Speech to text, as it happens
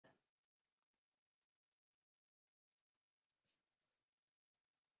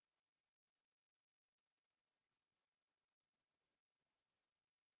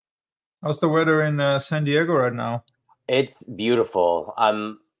How's the weather in San Diego right now? It's beautiful.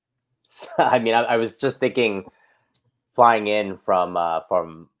 I was just thinking, flying in from my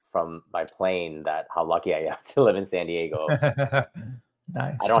plane, that how lucky I am to live in San Diego. I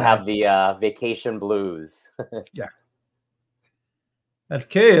Nice, don't have nice. the vacation blues. Yeah.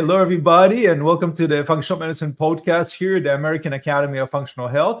 Okay, hello everybody, and welcome to the Functional Medicine Podcast here at the American Academy of Functional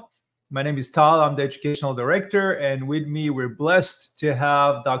Health. My name is Tal. I'm the Educational Director, and with me, we're blessed to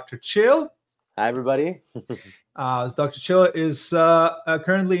have Dr. Chill. Hi, everybody. Dr. Chill is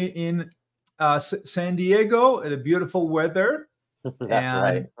currently in San Diego at a beautiful weather. That's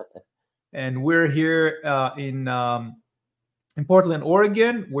right. And we're here in Portland,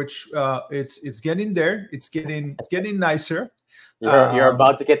 Oregon, which it's getting there. It's getting nicer. You're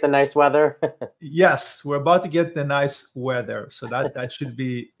about to get the nice weather. Yes, we're about to get the nice weather, so that should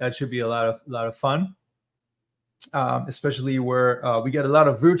be a lot of fun. Especially where we get a lot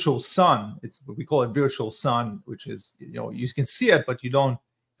of virtual sun. We call it virtual sun, which is, you can see it, but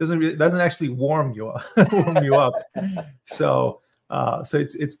doesn't actually warm you up. So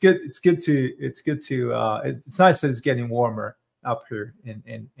it's good. It's nice that it's getting warmer up here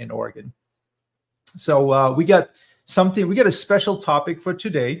in Oregon. So we got a special topic for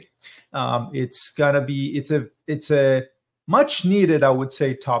today. It's a much needed, I would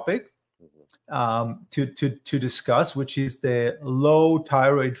say, topic to discuss, which is the low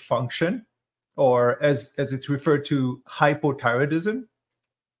thyroid function, or as it's referred to, hypothyroidism.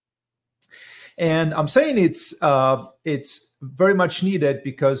 And I'm saying it's very much needed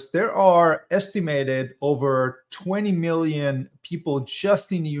because there are estimated over 20 million people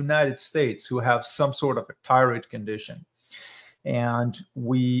just in the United States who have some sort of a thyroid condition. And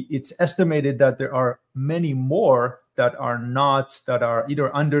it's estimated that there are many more that are either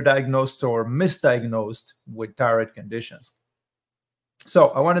underdiagnosed or misdiagnosed with thyroid conditions. So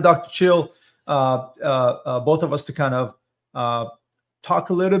I wanted Dr. Chill, both of us, to kind of talk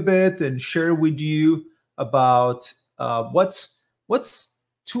a little bit and share with you about what's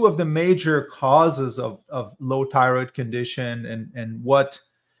two of the major causes of low thyroid condition, and what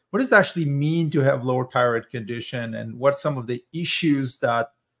does it actually mean to have low thyroid condition, and what some of the issues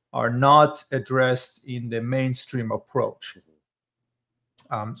that are not addressed in the mainstream approach.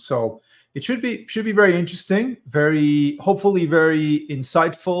 So it should be very interesting, hopefully very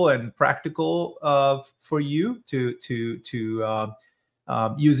insightful and practical for you to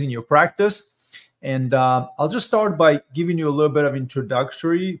use in your practice. And I'll just start by giving you a little bit of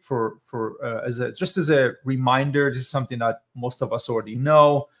introductory just as a reminder. This is something that most of us already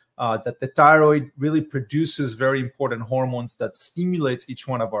know, that the thyroid really produces very important hormones that stimulates each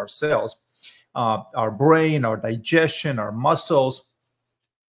one of our cells, our brain, our digestion, our muscles.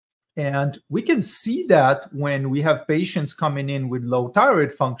 And we can see that when we have patients coming in with low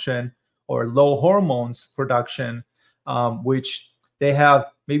thyroid function or low hormones production, which they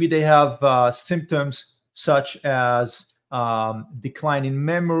have symptoms such as decline in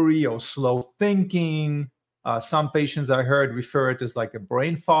memory or slow thinking. Some patients I heard refer it as like a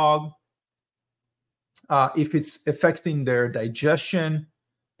brain fog. If it's affecting their digestion,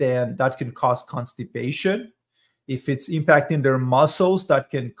 then that can cause constipation. If it's impacting their muscles, that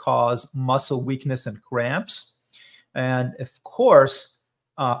can cause muscle weakness and cramps. And of course,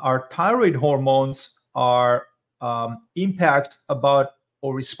 our thyroid hormones are impact about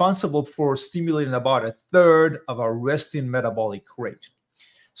or responsible for stimulating about a third of our resting metabolic rate.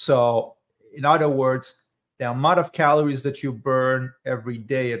 So in other words, the amount of calories that you burn every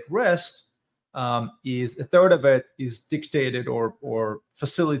day at rest is a third of it is dictated or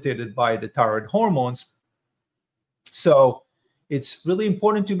facilitated by the thyroid hormones. So it's really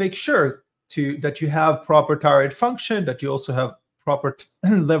important to make sure that you have proper thyroid function, that you also have proper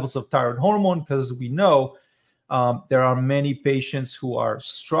levels of thyroid hormone, because we know there are many patients who are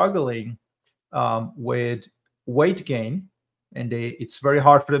struggling with weight gain, and it's very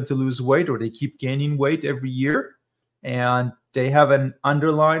hard for them to lose weight, or they keep gaining weight every year, and they have an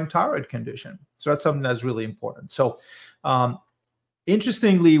underlying thyroid condition. So that's something that's really important. So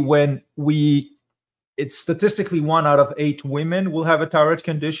interestingly, it's statistically 1 out of 8 women will have a thyroid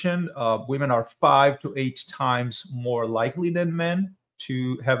condition. Women are 5 to 8 times more likely than men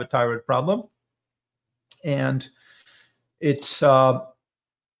to have a thyroid problem. And it's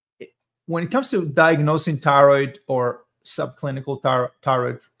when it comes to diagnosing thyroid or subclinical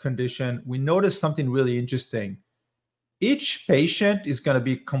thyroid condition, we notice something really interesting. Each patient is going to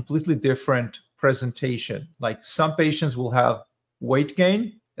be completely different presentation. Like, some patients will have weight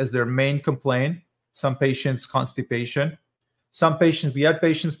gain as their main complaint. Some patients constipation. We had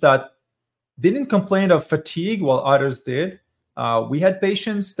patients that didn't complain of fatigue while others did. We had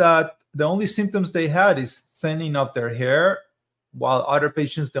patients that the only symptoms they had is thinning of their hair, while other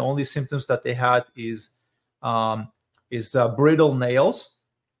patients, the only symptoms that they had is brittle nails.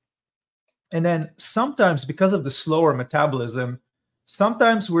 And then sometimes, because of the slower metabolism,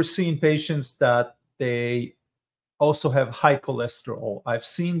 sometimes we're seeing patients that they also have high cholesterol. I've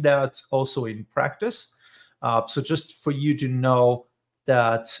seen that also in practice. So just for you to know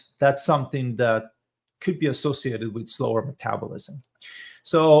that that's something that could be associated with slower metabolism.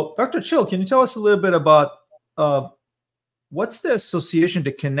 So Dr. Chill, can you tell us a little bit about what's the association,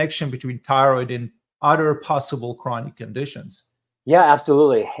 the connection between thyroid and other possible chronic conditions? Yeah,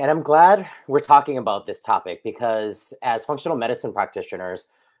 absolutely. And I'm glad we're talking about this topic, because as functional medicine practitioners,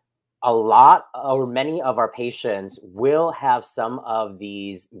 a lot or many of our patients will have some of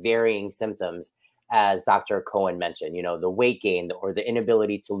these varying symptoms, as Dr. Cohen mentioned, the weight gain or the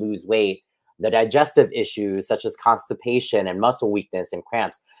inability to lose weight, the digestive issues such as constipation and muscle weakness and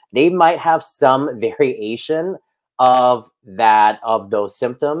cramps. They might have some variation of those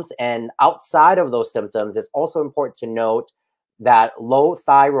symptoms. And outside of those symptoms, it's also important to note that low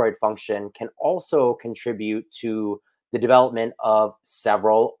thyroid function can also contribute to the development of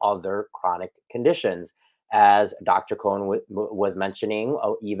several other chronic conditions. As Dr. Cohen was mentioning,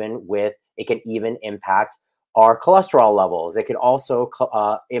 it can even impact our cholesterol levels. It can also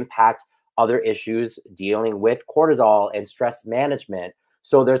impact other issues dealing with cortisol and stress management.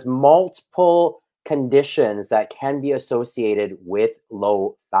 So there's multiple conditions that can be associated with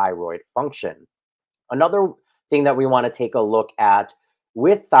low thyroid function. Another thing that we want to take a look at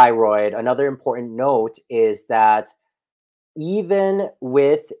with thyroid, another important note, is that even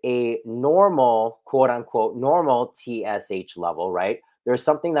with a normal, quote unquote, normal TSH level, right, there's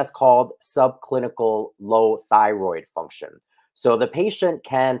something that's called subclinical low thyroid function. So the patient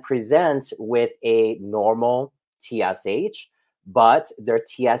can present with a normal TSH, but their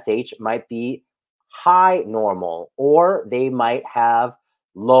TSH might be high normal, or they might have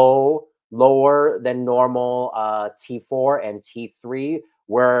lower than normal T4 and T3,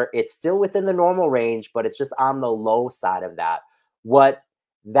 where it's still within the normal range, but it's just on the low side of that. What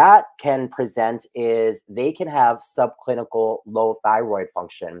that can present is they can have subclinical low thyroid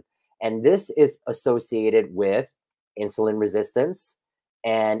function. And this is associated with insulin resistance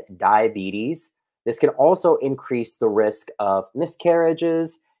and diabetes. This can also increase the risk of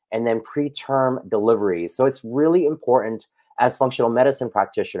miscarriages and then preterm delivery. So it's really important as functional medicine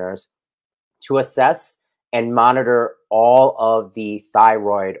practitioners to assess and monitor all of the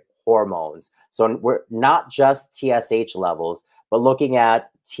thyroid hormones. So we're not just TSH levels, but looking at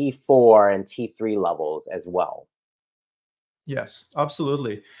T4 and T3 levels as well. Yes,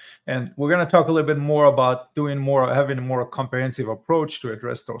 absolutely. And we're going to talk a little bit more about having a more comprehensive approach to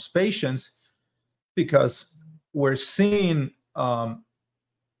address those patients, because we're seeing, I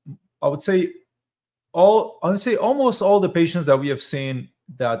would say almost all the patients that we have seen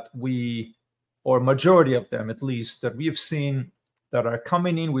or majority of them at least, that we have seen that are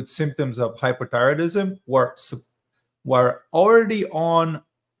coming in with symptoms of hypothyroidism were already on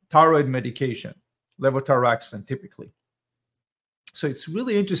thyroid medication, levothyroxine typically. So it's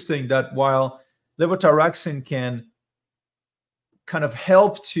really interesting that while levothyroxine can kind of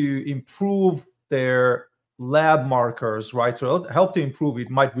help to improve their lab markers, right? So help to improve, it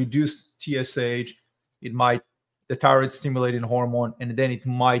might reduce TSH, the thyroid stimulating hormone, and then it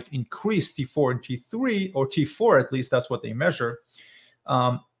might increase T4 and T3, or T4 at least, that's what they measure.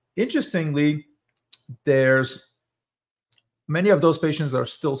 Interestingly, there's many of those patients are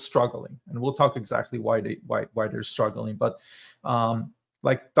still struggling, and we'll talk exactly why they're struggling. But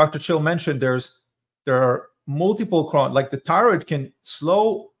like Dr. Chill mentioned, there are multiple like the thyroid can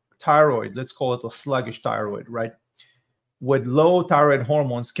slow thyroid, let's call it a sluggish thyroid, right? With low thyroid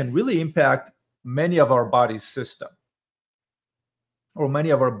hormones can really impact many of our body's system, or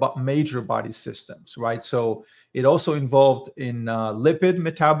many of our major body systems, right? So it also involved in lipid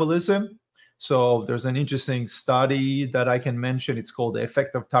metabolism. So there's an interesting study that I can mention. It's called The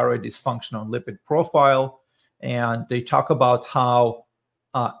Effect of Thyroid Dysfunction on Lipid Profile. And they talk about how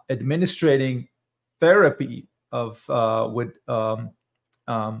administering therapy with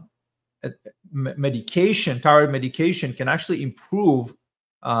medication, thyroid medication, can actually improve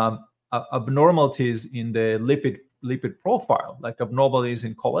abnormalities in the lipid profile, like abnormalities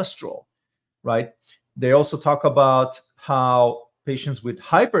in cholesterol, right? They also talk about how patients with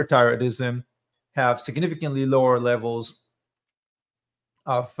hyperthyroidism have significantly lower levels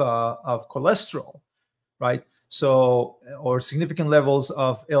of cholesterol, right? So, or significant levels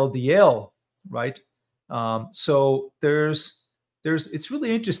of LDL, right? So it's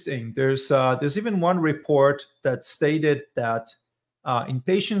really interesting. There's even one report that stated that in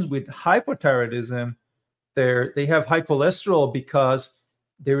patients with hypothyroidism, they have high cholesterol because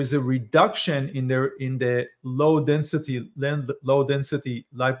there is a reduction in the low density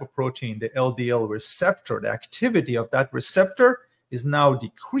lipoprotein, the LDL receptor. The activity of that receptor is now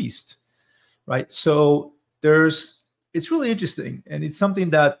decreased, right? So it's really interesting, and it's something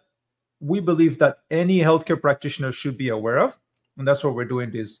that we believe that any healthcare practitioner should be aware of, and that's what we're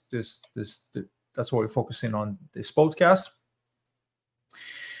doing. That's what we're focusing on this podcast.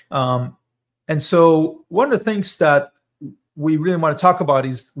 And so one of the things that we really want to talk about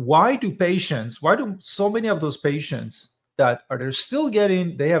is why do so many of those patients that they're still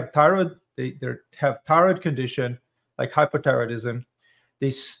getting, they have thyroid, they have thyroid condition like hypothyroidism,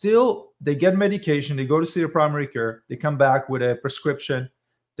 they get medication, they go to see their primary care, they come back with a prescription,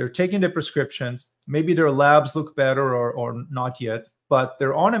 they're taking the prescriptions, maybe their labs look better or not yet, but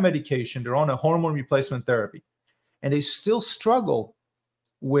they're on a medication, they're on a hormone replacement therapy, and they still struggle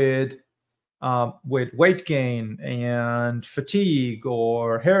with weight gain and fatigue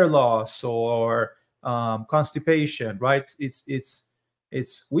or hair loss or constipation, right?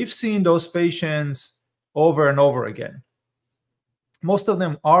 We've seen those patients over and over again. Most of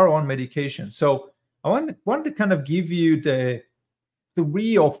them are on medication. So I want to kind of give you the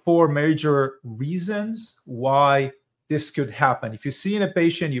 3 or 4 major reasons why this could happen. If you see in a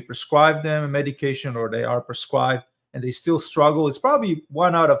patient, you prescribe them a medication or they are prescribed and they still struggle, it's probably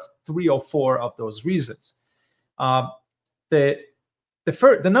 1 out of 3 or 4 of those reasons. The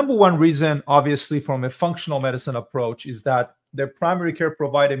number one reason, obviously, from a functional medicine approach is that their primary care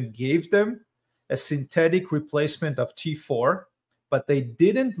provider gave them a synthetic replacement of T4, but they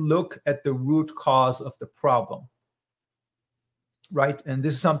didn't look at the root cause of the problem, right? And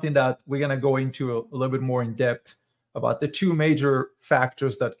this is something that we're going to go into a little bit more in depth about the 2 major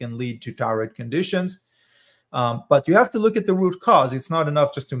factors that can lead to thyroid conditions. But you have to look at the root cause. It's not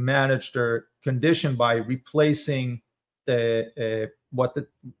enough just to manage their condition by replacing kind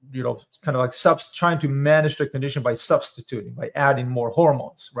of like trying to manage their condition by substituting, by adding more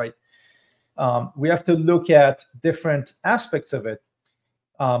hormones, right? We have to look at different aspects of it.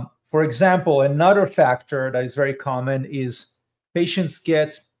 For example, another factor that is very common is patients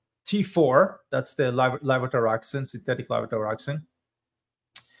get T4, that's the levothyroxine, synthetic levothyroxine,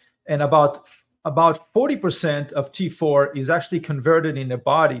 and about 40% of T4 is actually converted in the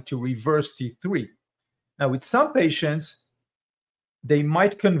body to reverse T3. Now, with some patients, they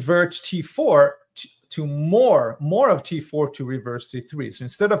might convert T4 to more of T4 to reverse T3. So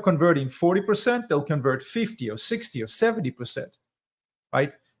instead of converting 40%, they'll convert 50 or 60 or 70%,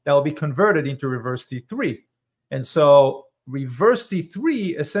 right? That'll be converted into reverse T3. And so reverse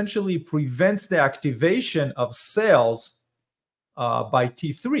T3 essentially prevents the activation of cells by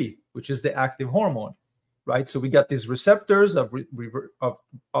T3, which is the active hormone, right? So we got these receptors of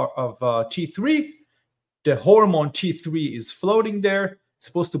T3. The hormone T3 is floating there. It's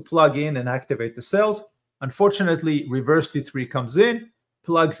supposed to plug in and activate the cells. Unfortunately, reverse T3 comes in,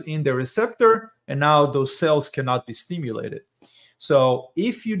 plugs in the receptor, and now those cells cannot be stimulated. So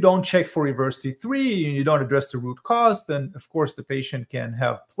if you don't check for reverse T3 and you don't address the root cause, then of course the patient can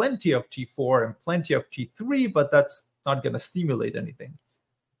have plenty of T4 and plenty of T3, but that's not going to stimulate anything.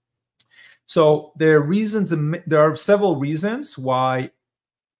 So there are several reasons why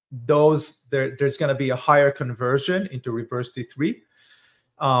there's going to be a higher conversion into reverse T3.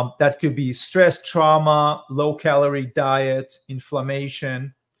 That could be stress, trauma, low-calorie diet,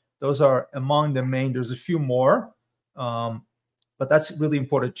 inflammation. Those are among the main. There's a few more, but that's really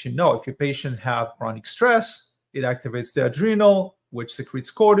important to know. If your patient have chronic stress, it activates the adrenal, which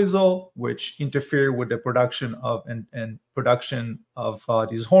secretes cortisol, which interfere with the production of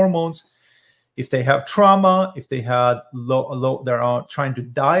these hormones. If they have trauma, if they had they're trying to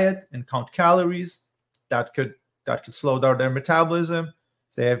diet and count calories, that could slow down their metabolism.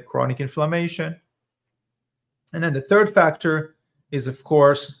 If they have chronic inflammation. And then the third factor is, of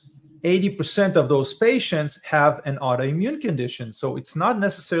course, 80% of those patients have an autoimmune condition. So it's not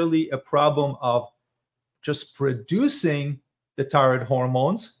necessarily a problem of just producing the thyroid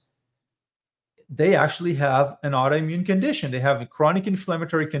hormones. They actually have an autoimmune condition. They have a chronic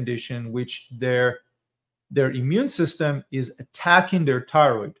inflammatory condition, which their immune system is attacking their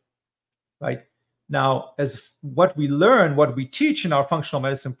thyroid, right? Now, as what we learn, what we teach in our functional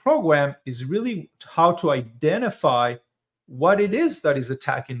medicine program is really how to identify what it is that is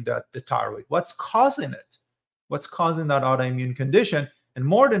attacking the thyroid. What's causing it? What's causing that autoimmune condition? And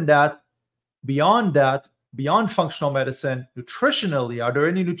more than that, beyond functional medicine, nutritionally, are there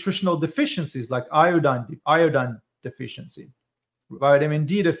any nutritional deficiencies like iodine deficiency, vitamin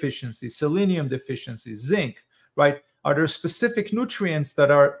D deficiency, selenium deficiency, zinc, right? are there specific nutrients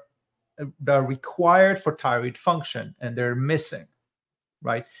that are required for thyroid function and they're missing,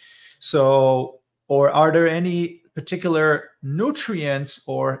 right? So, or are there any particular nutrients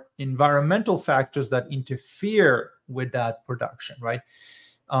or environmental factors that interfere with that production, right?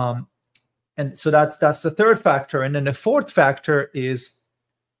 And so that's the third factor. And then the fourth factor is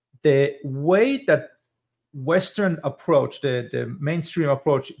the way that Western approach, the mainstream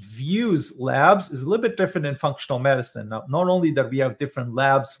approach, views labs is a little bit different in functional medicine. Now, not only that we have different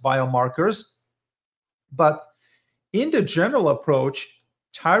labs, biomarkers, but in the general approach,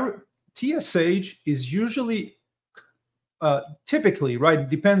 TSH is usually, typically, right, it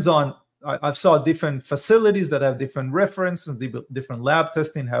depends on, I've saw different facilities that have different references, different lab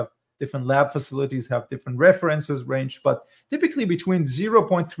testing have different lab facilities have different references range, but typically between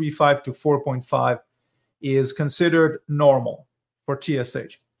 0.35 to 4.5 is considered normal for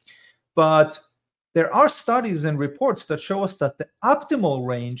TSH. But there are studies and reports that show us that the optimal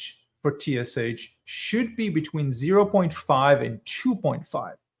range for TSH should be between 0.5 and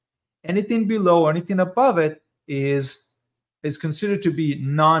 2.5. Anything below, anything above it is considered to be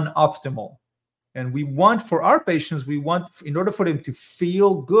non-optimal. And we want, for our patients, we want, in order for them to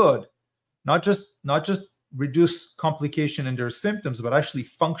feel good, not just reduce complication in their symptoms, but actually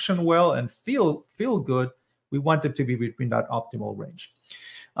function well and feel good, we want them to be between that optimal range.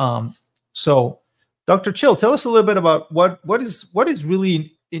 So, Dr. Chill, tell us a little bit about what is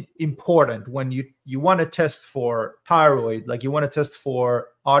really important when you want to test for thyroid, like you want to test for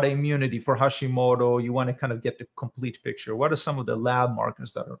autoimmunity, for Hashimoto, you want to kind of get the complete picture. What are some of the lab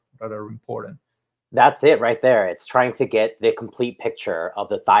markers that are important? That's it right there. It's trying to get the complete picture of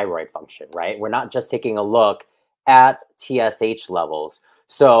the thyroid function, right? We're not just taking a look at TSH levels.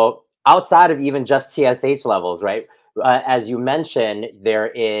 So outside of even just TSH levels, right? As you mentioned, there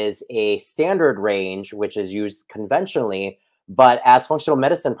is a standard range, which is used conventionally, but as functional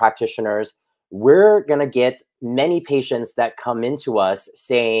medicine practitioners, we're going to get many patients that come into us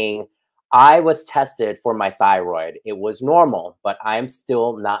saying, I was tested for my thyroid. It was normal, but I'm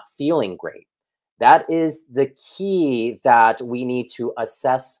still not feeling great. That is the key that we need to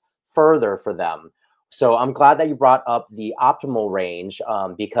assess further for them. So I'm glad that you brought up the optimal range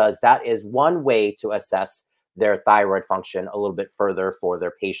because that is one way to assess their thyroid function a little bit further for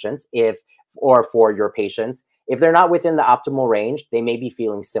their patients, or for your patients. If they're not within the optimal range, they may be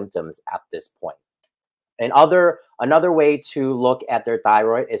feeling symptoms at this point. And another way to look at their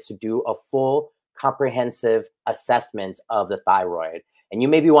thyroid is to do a full comprehensive assessment of the thyroid. And you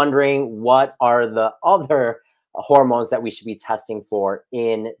may be wondering, what are the other hormones that we should be testing for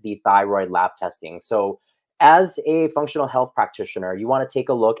in the thyroid lab testing? So as a functional health practitioner, you want to take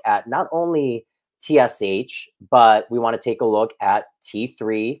a look at not only TSH, but we want to take a look at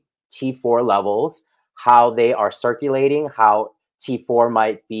T3, T4 levels, how they are circulating, how T4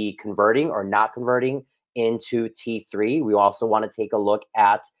 might be converting or not converting into T3. We also want to take a look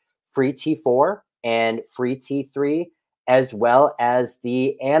at free T4 and free T3, as well as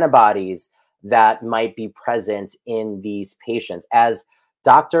the antibodies that might be present in these patients. As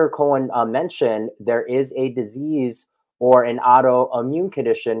Dr. Cohen mentioned, there is a disease or an autoimmune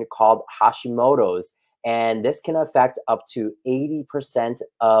condition called Hashimoto's, and this can affect up to 80%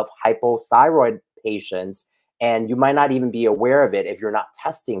 of hypothyroid patients, and you might not even be aware of it if you're not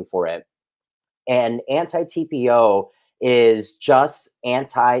testing for it. And anti-TPO is just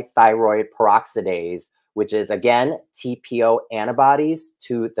anti-thyroid peroxidase, which is, again, TPO antibodies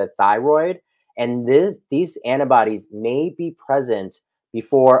to the thyroid. And these antibodies may be present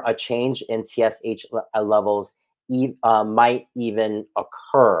before a change in TSH levels might even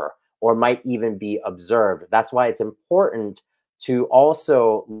occur or might even be observed. That's why it's important to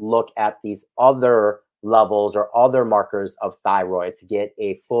also look at these other levels or other markers of thyroid to get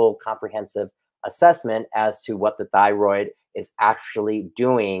a full comprehensive assessment as to what the thyroid is actually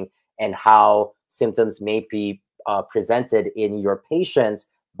doing and how symptoms may be presented in your patients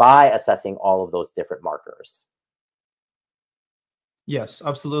by assessing all of those different markers. Yes,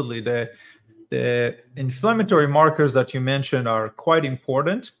 absolutely. The inflammatory markers that you mentioned are quite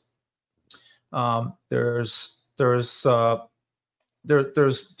important. There's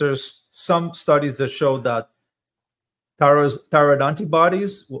some studies that show that thyroid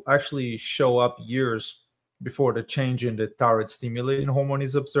antibodies will actually show up years before the change in the thyroid stimulating hormone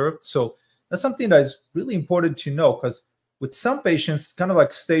is observed. So that's something that is really important to know, because with some patients, kind of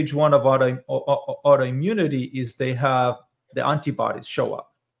like stage 1 of autoimmunity is they have the antibodies show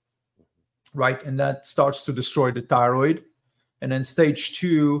up, right? And that starts to destroy the thyroid. And then stage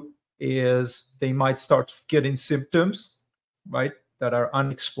 2 is they might start getting symptoms, right? that are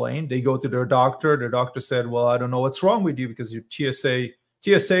unexplained. They go to their doctor. Their doctor said, well, I don't know what's wrong with you because your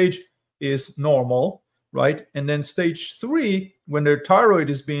TSH is normal, right? And then stage 3, when their thyroid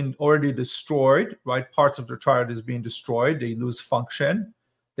is being already destroyed, right? Parts of their thyroid is being destroyed. They lose function.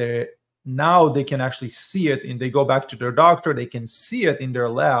 Now they can actually see it, and they go back to their doctor. They can see it in their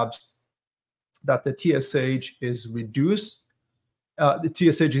labs that the TSH is reduced, the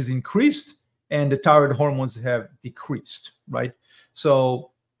TSH is increased, and the thyroid hormones have decreased, right?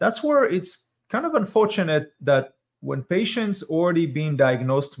 So that's where it's kind of unfortunate that when patients already being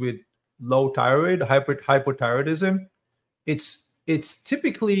diagnosed with low thyroid, hypothyroidism, it's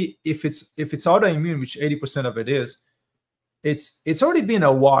typically, if it's autoimmune, which 80% of it is, it's already been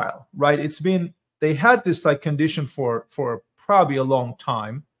a while, right? They had this like condition for probably a long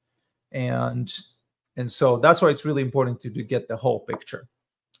time, and so that's why it's really important to get the whole picture,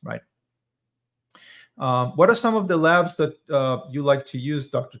 right? What are some of the labs that you like to use,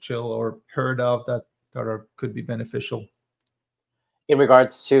 Dr. Chill, or heard of that could be beneficial? In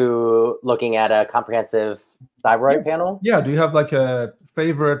regards to looking at a comprehensive thyroid panel? Yeah. Do you have like a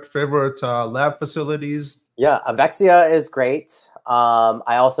favorite lab facilities? Yeah, Avexia is great.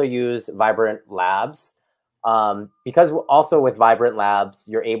 I also use Vibrant Labs because also with Vibrant Labs,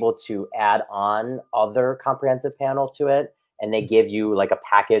 you're able to add on other comprehensive panels to it, and they give you like a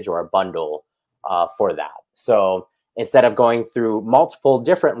package or a bundle for that. So instead of going through multiple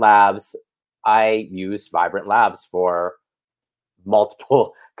different labs, I use Vibrant Labs for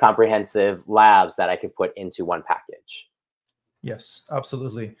multiple comprehensive labs that I could put into one package. Yes,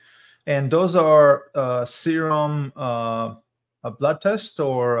 absolutely. And those are serum, a blood test,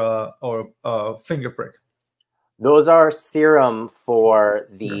 or a finger prick? Those are serum for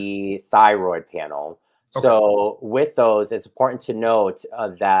the thyroid panel. Okay. So with those, it's important to note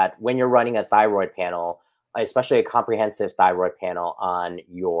that when you're running a thyroid panel, especially a comprehensive thyroid panel on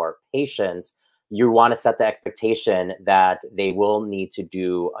your patients, you want to set the expectation that they will need to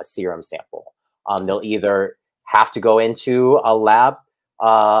do a serum sample. They'll either have to go into a lab,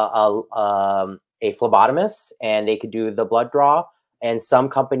 a phlebotomist, and they could do the blood draw. And some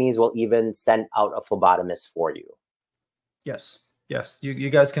companies will even send out a phlebotomist for you. Yes, yes. You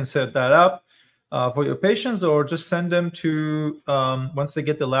guys can set that up for your patients, or just send them to, once they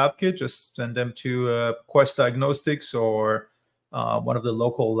get the lab kit, just send them to Quest Diagnostics or one of the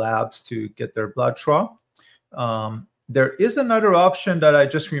local labs to get their blood draw. There is another option that I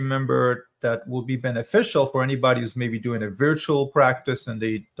just remembered that will be beneficial for anybody who's maybe doing a virtual practice and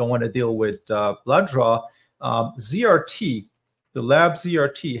they don't want to deal with blood draw. ZRT, the lab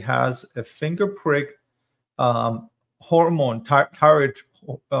ZRT has a finger prick hormone thyroid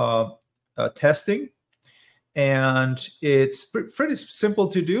testing, and it's pretty simple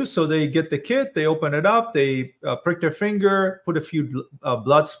to do. So they get the kit, they open it up, they prick their finger, put a few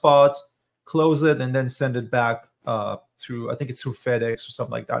blood spots, close it, and then send it back through, I think it's through FedEx or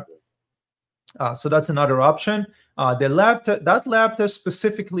something like that. So that's another option. That lab test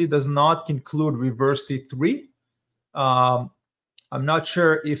specifically does not include reverse T3. I'm not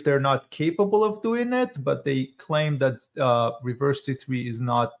sure if they're not capable of doing it, but they claim that reverse T3 is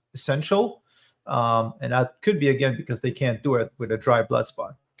not essential. And that could be, again, because they can't do it with a dry blood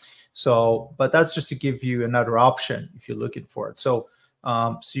spot. So, but that's just to give you another option if you're looking for it. So,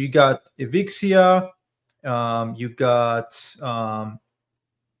 so you got Avexia, you got,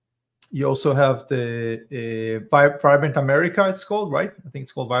 you also have the Vibrant America, it's called, right? I think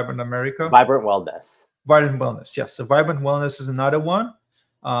it's called Vibrant America. Vibrant Wellness. Vibrant Wellness, yes. So Vibrant Wellness is another one,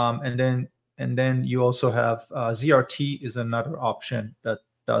 and then you also have ZRT is another option that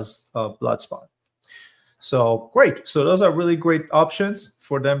does blood spot. So great. So those are really great options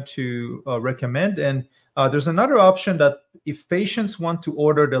for them to recommend. And there's another option that if patients want to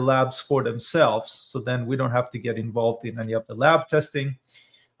order the labs for themselves, so then we don't have to get involved in any of the lab testing,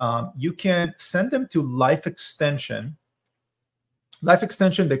 you can send them to Life Extension. Life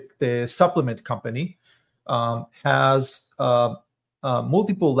Extension, the supplement company, has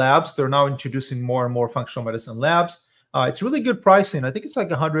multiple labs. They're now introducing more and more functional medicine labs. It's really good pricing. I think it's like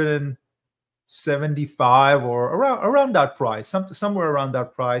 $175 or around that price, somewhere around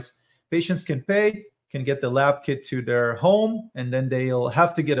that price. Patients can pay, can get the lab kit to their home, and then they'll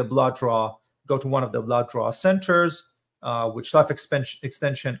have to get a blood draw, go to one of the blood draw centers, which Life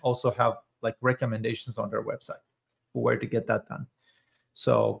Extension also have like recommendations on their website for where to get that done.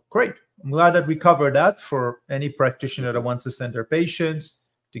 So great. I'm glad that we covered that for any practitioner that wants to send their patients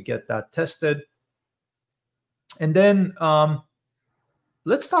to get that tested. And then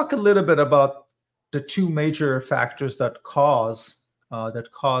let's talk a little bit about the two major factors that cause the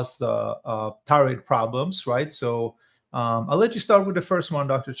thyroid problems, right? So I'll let you start with the first one,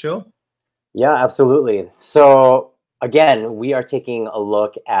 Dr. Chill. Yeah, absolutely. So again, we are taking a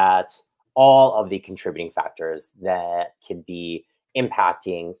look at all of the contributing factors that could be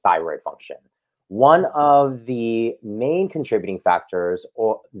impacting thyroid function. One of the main contributing factors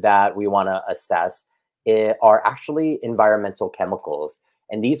that we want to assess are actually environmental chemicals,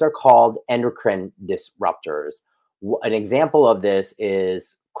 and these are called endocrine disruptors. An example of this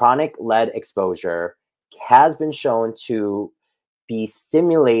is chronic lead exposure has been shown to be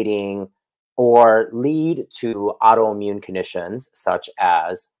stimulating or lead to autoimmune conditions such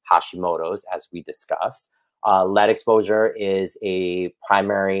as Hashimoto's, as we discussed. Lead exposure is a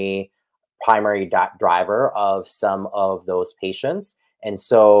primary driver of some of those patients. And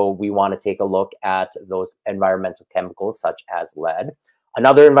so we want to take a look at those environmental chemicals such as lead.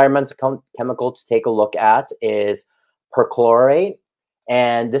 Another environmental chemical to take a look at is perchlorate.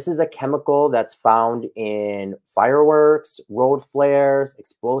 And this is a chemical that's found in fireworks, road flares,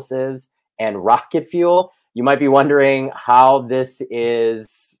 explosives, and rocket fuel. You might be wondering how this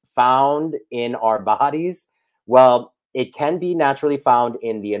is found in our bodies. Well, it can be naturally found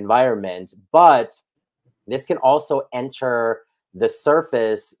in the environment, but this can also enter the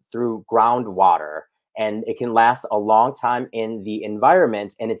surface through groundwater, and it can last a long time in the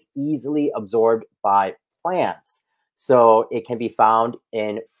environment, and it's easily absorbed by plants. So it can be found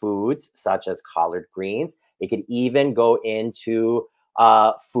in foods such as collard greens. It could even go into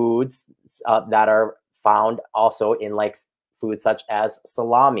foods that are found also in like foods such as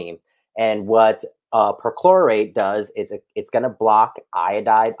salami. And what perchlorate does is it's going to block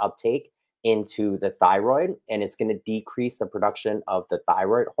iodide uptake into the thyroid, and it's going to decrease the production of the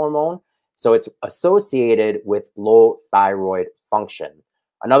thyroid hormone. So it's associated with low thyroid function.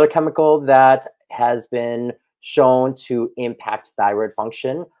 Another chemical that has been shown to impact thyroid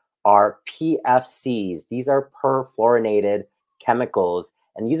function are PFCs. These are perfluorinated chemicals,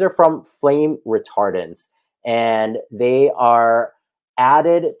 and these are from flame retardants, and they are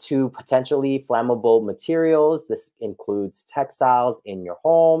added to potentially flammable materials. This includes textiles in your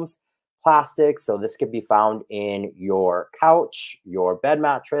homes, plastics. So this could be found in your couch, your bed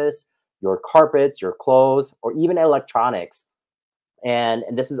mattress, your carpets, your clothes, or even electronics. And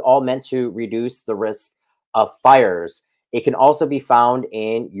this is all meant to reduce the risk of fires. It can also be found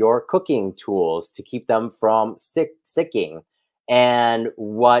in your cooking tools to keep them from sticking. And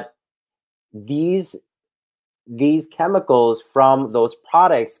what these chemicals from those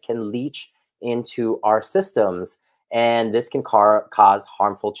products can leach into our systems, and this can cause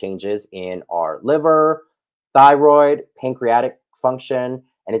harmful changes in our liver, thyroid, pancreatic function,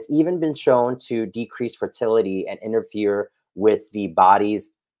 and it's even been shown to decrease fertility and interfere with the body's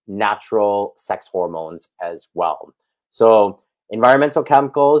natural sex hormones as well. So environmental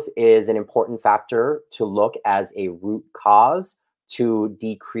chemicals is an important factor to look as a root cause to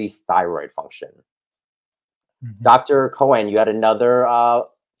decrease thyroid function. Mm-hmm. Dr. Cohen, you had another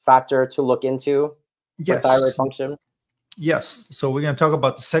factor to look into for thyroid function? Yes. So we're going to talk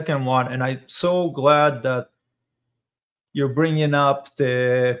about the second one, and I'm so glad that you're bringing up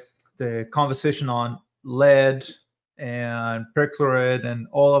the conversation on lead and perchlorate and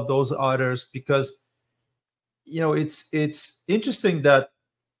all of those others, because it's interesting that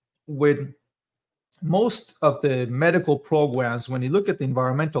with most of the medical programs, when you look at the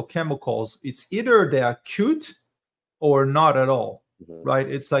environmental chemicals, it's either they're acute or not at all, right?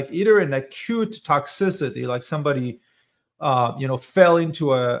 It's like either an acute toxicity, like somebody fell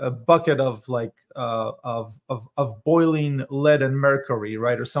into a bucket of like of boiling lead and mercury,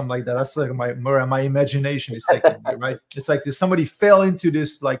 right, or something like that. That's like my imagination is taking me, right? It's like somebody fell into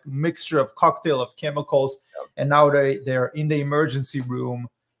this like mixture of cocktail of chemicals, and now they're in the emergency room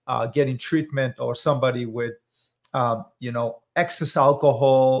getting treatment, or somebody with excess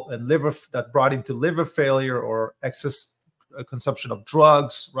alcohol and liver that brought him to liver failure, or excess consumption of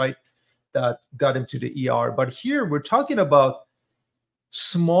drugs, right, that got him to the ER. But here we're talking about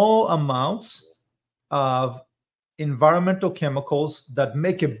small amounts of environmental chemicals that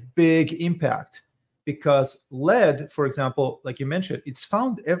make a big impact, because lead, for example, like you mentioned, it's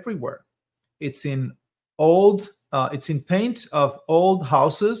found everywhere. It's in it's in paint of old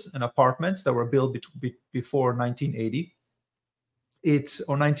houses and apartments that were built before 1980.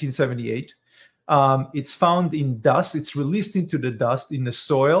 Or 1978. It's found in dust. It's released into the dust, in the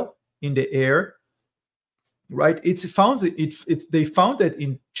soil, in the air, right? They found it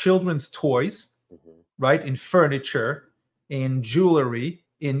in children's toys, right? In furniture, in jewelry,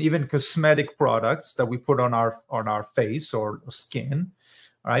 in even cosmetic products that we put on our face or skin,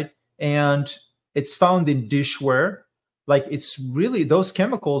 right? And it's found in dishware. Like, it's really, those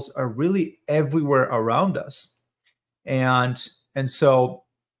chemicals are really everywhere around us. And so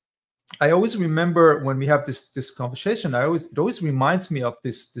I always remember when we have this conversation, it always reminds me of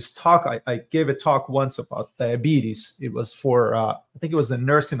this talk. I gave a talk once about diabetes. It was for I think it was the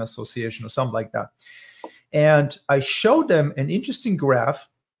Nursing Association or something like that. And I showed them an interesting graph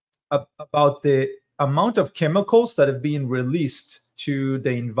about the amount of chemicals that have been released to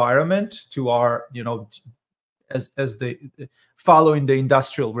the environment, to our, as the following the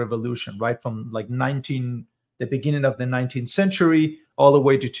Industrial Revolution, right, from like the beginning of the 19th century all the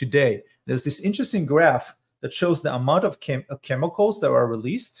way to today. There's this interesting graph that shows the amount of chemicals that are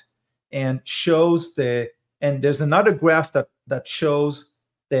released, and and there's another graph that shows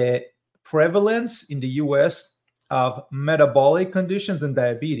the prevalence in the US of metabolic conditions and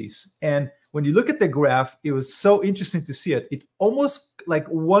diabetes. And when you look at the graph, it was so interesting to see it. It almost like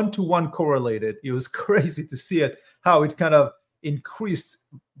one-to-one correlated. It was crazy to see it, how it kind of increased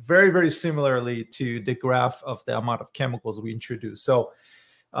very, very similarly to the graph of the amount of chemicals we introduced. So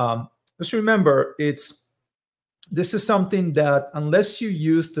just remember, this is something that unless you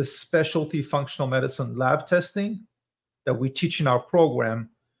use the specialty functional medicine lab testing that we teach in our program,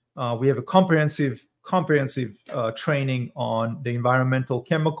 we have a comprehensive training on the environmental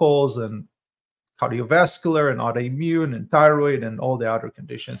chemicals and cardiovascular and autoimmune and thyroid and all the other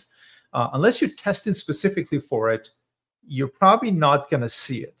conditions. Unless you're testing specifically for it, you're probably not going to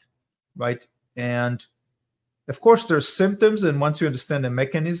see it, right? And of course, there's symptoms, and once you understand the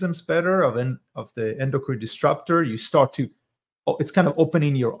mechanisms better of the endocrine disruptor, you start to, it's kind of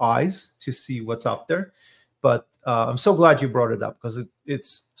opening your eyes to see what's up there. But I'm so glad you brought it up, because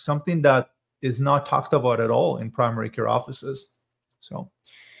it's something that is not talked about at all in primary care offices. So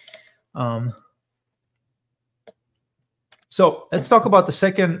let's talk about the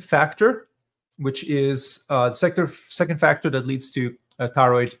second factor, which is the second factor that leads to a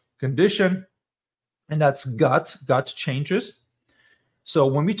thyroid condition, and that's gut changes. So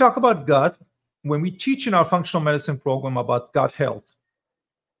when we talk about gut, when we teach in our functional medicine program about gut health,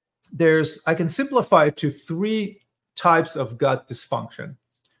 I can simplify it to 3 types of gut dysfunction.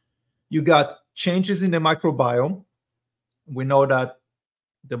 You got changes in the microbiome. We know that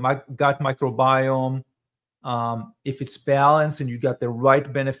the gut microbiome, if it's balanced and you got the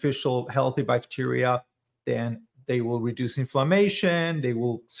right beneficial healthy bacteria, then they will reduce inflammation, they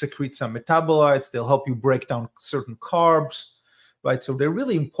will secrete some metabolites, they'll help you break down certain carbs, right? So they're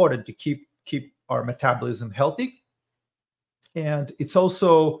really important to keep our metabolism healthy. And it's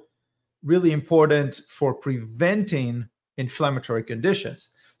also really important for preventing inflammatory conditions.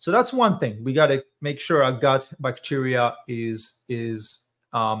 So that's one thing. We got to make sure our gut bacteria we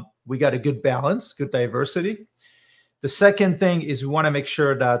got a good balance, good diversity. The second thing is we want to make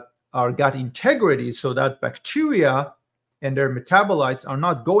sure that our gut integrity, so that bacteria and their metabolites are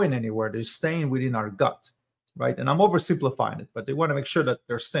not going anywhere. They're staying within our gut, right? And I'm oversimplifying it, but they want to make sure that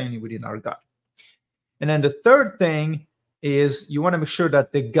they're staying within our gut. And then the third thing is you want to make sure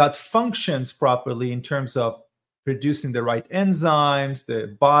that the gut functions properly in terms of producing the right enzymes,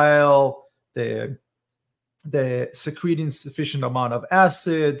 the bile, the secreting sufficient amount of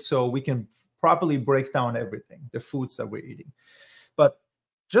acid, so we can properly break down everything, the foods that we're eating. But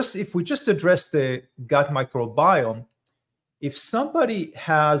if we just address the gut microbiome, if somebody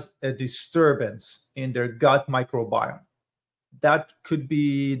has a disturbance in their gut microbiome, that could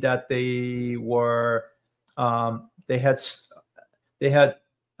be that they had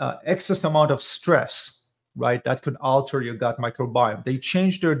excess amount of stress, right? That could alter your gut microbiome. They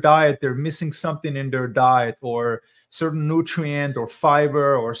changed their diet, they're missing something in their diet, or certain nutrient or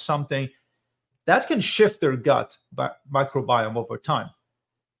fiber or something that can shift their gut microbiome over time.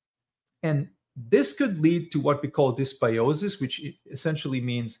 And this could lead to what we call dysbiosis, which essentially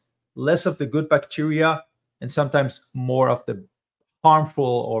means less of the good bacteria and sometimes more of the harmful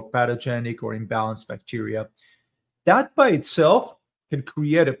or pathogenic or imbalanced bacteria. That by itself can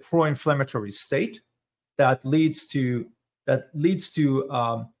create a pro-inflammatory state that leads to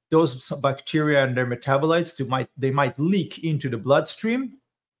those bacteria and their metabolites they might leak into the bloodstream.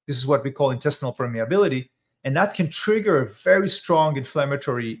 This is what we call intestinal permeability, and that can trigger a very strong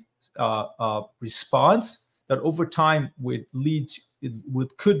inflammatory response that over time could lead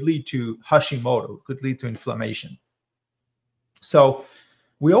to Hashimoto, could lead to inflammation. So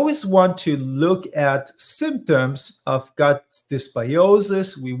we always want to look at symptoms of gut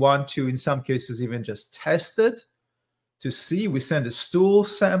dysbiosis. We want to, in some cases, even just test it to see. We send a stool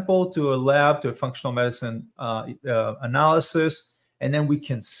sample to a lab, to a functional medicine analysis, and then we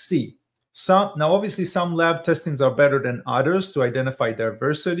can see. Now, obviously, some lab testings are better than others to identify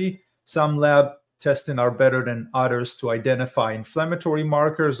diversity. Some lab testing are better than others to identify inflammatory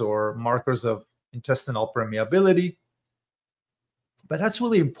markers or markers of intestinal permeability. But that's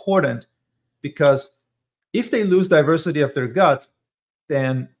really important, because if they lose diversity of their gut,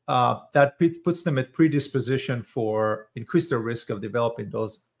 then that puts them at predisposition for increase their risk of developing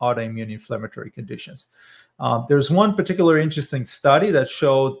those autoimmune inflammatory conditions. There's one particular interesting study that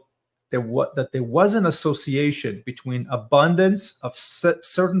showed that there was an association between abundance of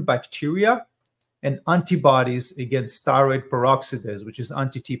certain bacteria and antibodies against thyroid peroxidase, which is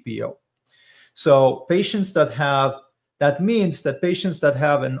anti-TPO. So that means that patients that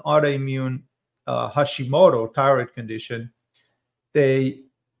have an autoimmune Hashimoto thyroid condition, they're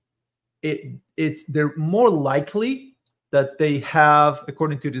more likely that they have,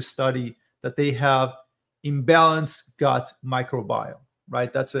 according to this study, that they have imbalanced gut microbiome,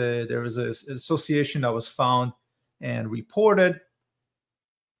 right? There was an association that was found and reported.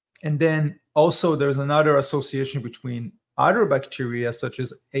 And then also there's another association between other bacteria such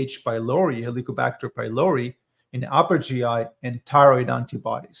as H. pylori, Helicobacter pylori in the upper GI, and thyroid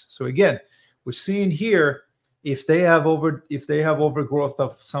antibodies. So again, we're seeing here, if they have overgrowth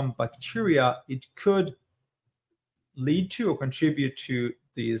of some bacteria, it could lead to or contribute to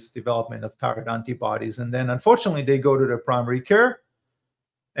this development of thyroid antibodies. And then unfortunately, they go to their primary care,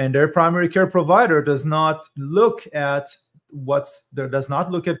 and their primary care provider does not look at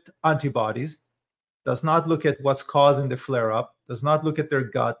antibodies, does not look at what's causing the flare-up, does not look at their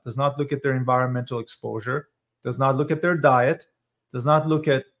gut, does not look at their environmental exposure, does not look at their diet, does not look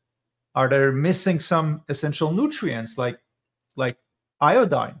at, are they missing some essential nutrients like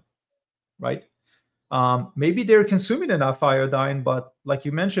iodine, right? Maybe they're consuming enough iodine, but like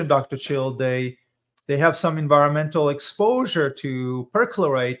you mentioned, Dr. Chill, they have some environmental exposure to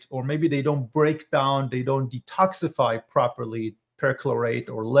perchlorate, or maybe they don't break down, they don't detoxify properly perchlorate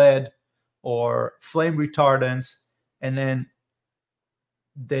or lead or flame retardants, and then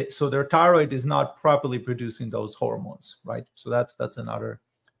so their thyroid is not properly producing those hormones, right? So that's another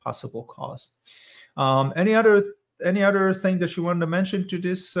possible cause. Any other thing that you wanted to mention to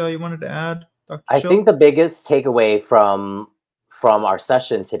this? You wanted to add, Dr. I Chill? think the biggest takeaway from our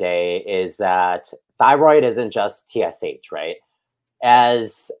session today is that thyroid isn't just TSH, right?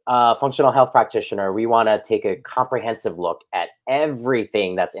 As a functional health practitioner, we want to take a comprehensive look at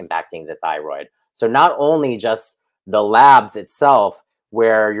everything that's impacting the thyroid. So not only just the labs itself,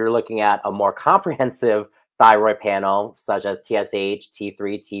 where you're looking at a more comprehensive thyroid panel, such as TSH, T3,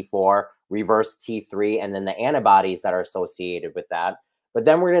 T4, reverse T3, and then the antibodies that are associated with that. But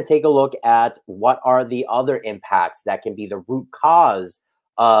then we're going to take a look at what are the other impacts that can be the root cause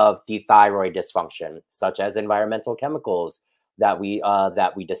of the thyroid dysfunction, such as environmental chemicals that we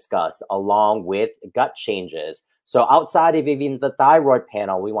discuss, along with gut changes. So outside of even the thyroid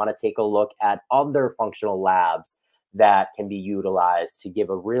panel, we want to take a look at other functional labs that can be utilized to give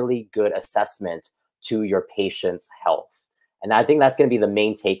a really good assessment to your patient's health. And I think that's going to be the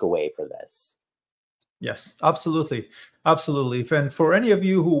main takeaway for this. Yes, absolutely. Absolutely. And for any of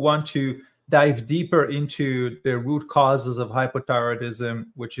you who want to dive deeper into the root causes of hypothyroidism,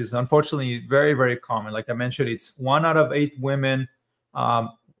 which is unfortunately very, very common. Like I mentioned, it's 1 out of 8 women.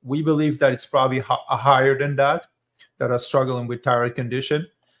 We believe that it's probably higher than that are struggling with thyroid condition.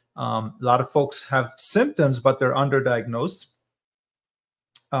 A lot of folks have symptoms, but they're underdiagnosed.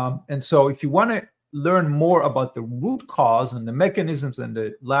 And so if you want to learn more about the root cause and the mechanisms and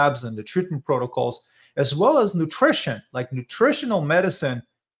the labs and the treatment protocols, as well as nutrition, like nutritional medicine,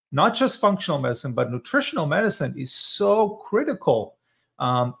 not just functional medicine, but nutritional medicine is so critical,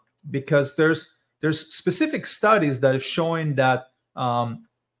 because there's specific studies that have shown that,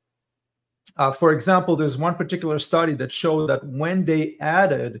 for example, there's one particular study that showed that when they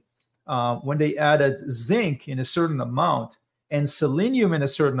added zinc in a certain amount and selenium in a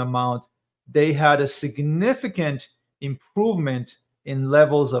certain amount, they had a significant improvement in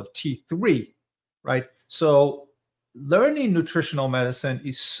levels of T3, right? So learning nutritional medicine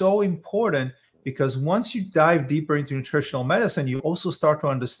is so important, because once you dive deeper into nutritional medicine, you also start to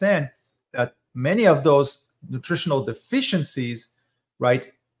understand that many of those nutritional deficiencies,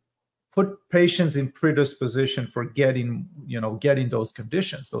 right, put patients in predisposition for getting those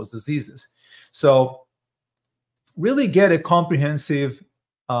conditions, those diseases. So really get a comprehensive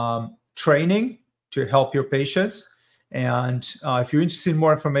training to help your patients. And if you're interested in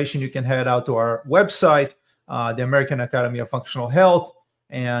more information, you can head out to our website, the American Academy of Functional Health,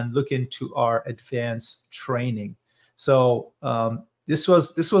 and look into our advanced training. So this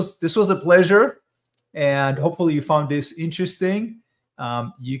was a pleasure, and hopefully you found this interesting.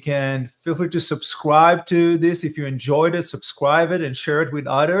 You can feel free to subscribe to this if you enjoyed it. Subscribe it and share it with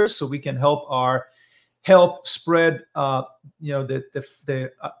others, so we can help spread the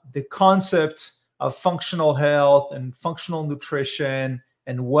concepts functional health and functional nutrition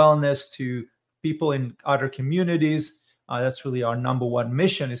and wellness to people in other communities. That's really our number one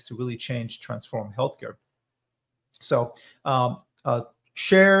mission, is to really transform healthcare. So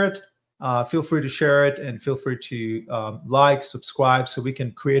share it. Feel free to share it, and feel free to like, subscribe, so we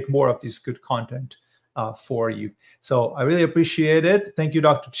can create more of this good content for you. So I really appreciate it. Thank you,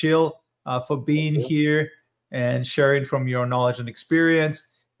 Dr. Chill, for being here and sharing from your knowledge and experience.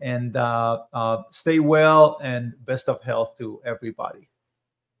 And stay well, and best of health to everybody.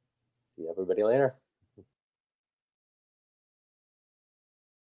 See everybody later.